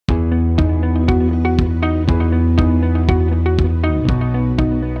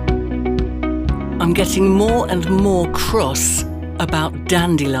I'm getting more and more cross about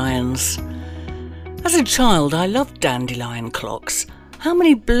dandelions. As a child, I loved dandelion clocks. How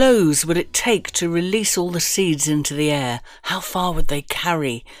many blows would it take to release all the seeds into the air? How far would they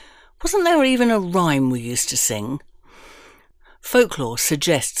carry? Wasn't there even a rhyme we used to sing? Folklore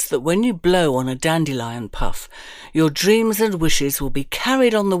suggests that when you blow on a dandelion puff, your dreams and wishes will be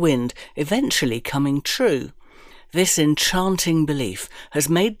carried on the wind, eventually coming true. This enchanting belief has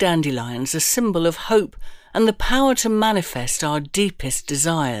made dandelions a symbol of hope and the power to manifest our deepest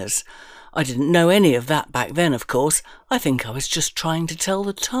desires. I didn't know any of that back then, of course. I think I was just trying to tell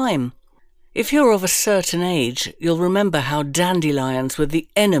the time. If you're of a certain age, you'll remember how dandelions were the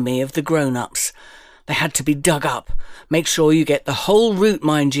enemy of the grown-ups. They had to be dug up. Make sure you get the whole root,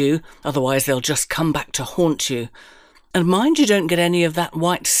 mind you, otherwise they'll just come back to haunt you. And mind you don't get any of that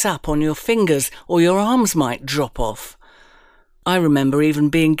white sap on your fingers, or your arms might drop off. I remember even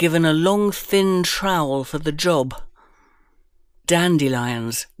being given a long, thin trowel for the job.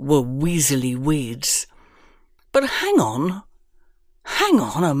 Dandelions were weaselly weeds. But hang on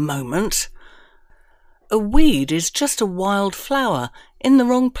a moment. A weed is just a wild flower in the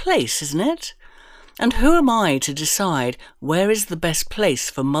wrong place, isn't it? And who am I to decide where is the best place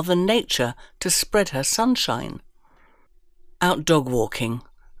for Mother Nature to spread her sunshine? Out dog walking,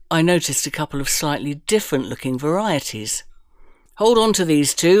 I noticed a couple of slightly different-looking varieties. "Hold on to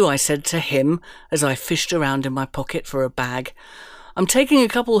these two," I said to him as I fished around in my pocket for a bag. "I'm taking a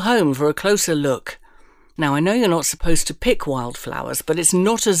couple home for a closer look. Now, I know you're not supposed to pick wildflowers, but it's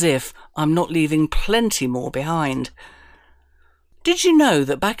not as if I'm not leaving plenty more behind." Did you know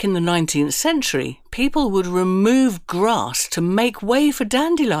that back in the 19th century, people would remove grass to make way for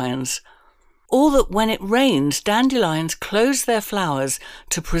dandelions? Or that when it rains, dandelions close their flowers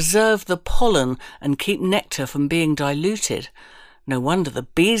to preserve the pollen and keep nectar from being diluted? No wonder the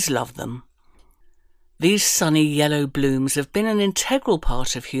bees love them. These sunny yellow blooms have been an integral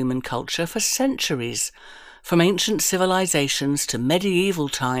part of human culture for centuries. From ancient civilizations to medieval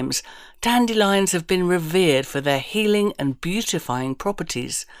times, dandelions have been revered for their healing and beautifying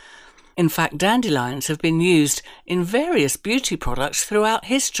properties. In fact, dandelions have been used in various beauty products throughout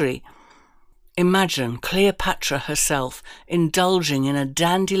history. Imagine Cleopatra herself indulging in a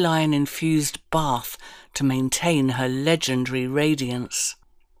dandelion-infused bath to maintain her legendary radiance.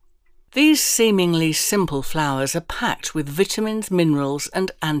 These seemingly simple flowers are packed with vitamins, minerals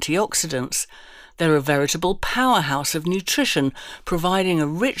and antioxidants. They're a veritable powerhouse of nutrition, providing a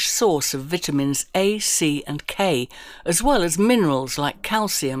rich source of vitamins A, C and K, as well as minerals like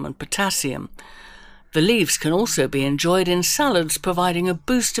calcium and potassium. The leaves can also be enjoyed in salads, providing a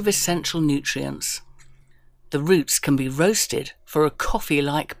boost of essential nutrients. The roots can be roasted for a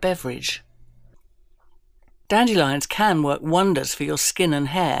coffee-like beverage. Dandelions can work wonders for your skin and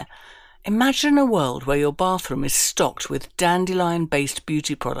hair. Imagine a world where your bathroom is stocked with dandelion-based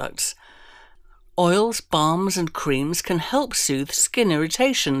beauty products. Oils, balms and creams can help soothe skin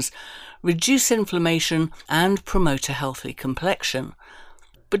irritations, reduce inflammation and promote a healthy complexion.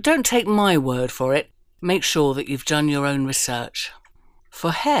 But don't take my word for it. Make sure that you've done your own research. For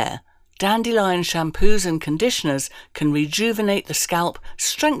hair, dandelion shampoos and conditioners can rejuvenate the scalp,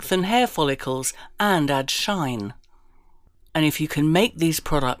 strengthen hair follicles, and add shine. And if you can make these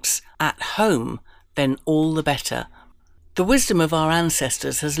products at home, then all the better. The wisdom of our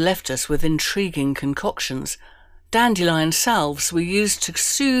ancestors has left us with intriguing concoctions. Dandelion salves were used to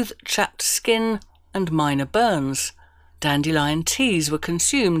soothe chapped skin and minor burns. Dandelion teas were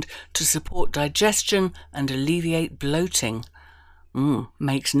consumed to support digestion and alleviate bloating.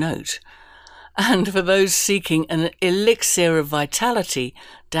 Makes note. And for those seeking an elixir of vitality,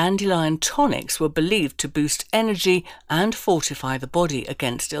 dandelion tonics were believed to boost energy and fortify the body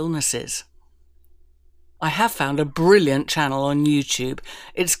against illnesses. I have found a brilliant channel on YouTube.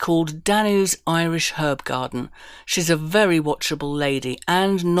 It's called Danu's Irish Herb Garden. She's a very watchable lady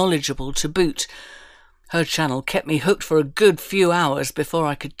and knowledgeable to boot. Her channel kept me hooked for a good few hours before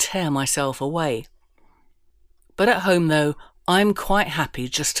I could tear myself away. But at home, though, I'm quite happy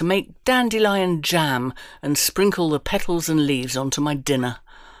just to make dandelion jam and sprinkle the petals and leaves onto my dinner.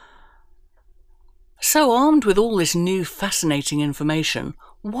 So armed with all this new fascinating information,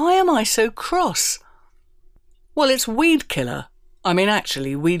 why am I so cross? Well, it's weed killer. I mean,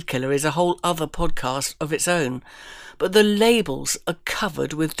 actually, weed killer is a whole other podcast of its own. But the labels are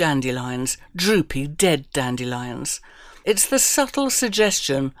covered with dandelions, droopy, dead dandelions. It's the subtle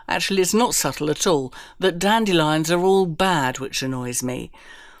suggestion, actually it's not subtle at all, that dandelions are all bad, which annoys me.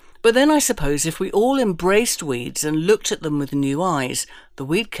 But then I suppose if we all embraced weeds and looked at them with new eyes, the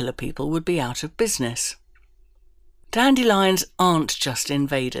weed killer people would be out of business. Dandelions aren't just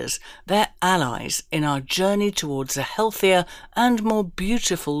invaders, they're allies in our journey towards a healthier and more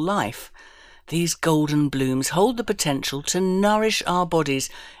beautiful life. These golden blooms hold the potential to nourish our bodies,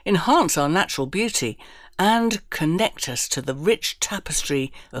 enhance our natural beauty, and connect us to the rich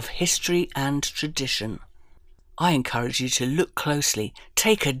tapestry of history and tradition. I encourage you to look closely,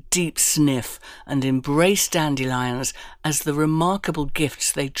 take a deep sniff, and embrace dandelions as the remarkable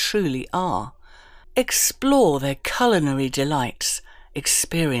gifts they truly are. Explore their culinary delights,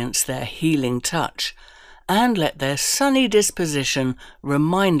 experience their healing touch, and let their sunny disposition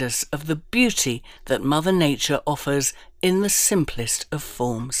remind us of the beauty that Mother Nature offers in the simplest of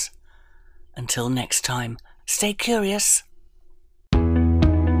forms. Until next time, stay curious.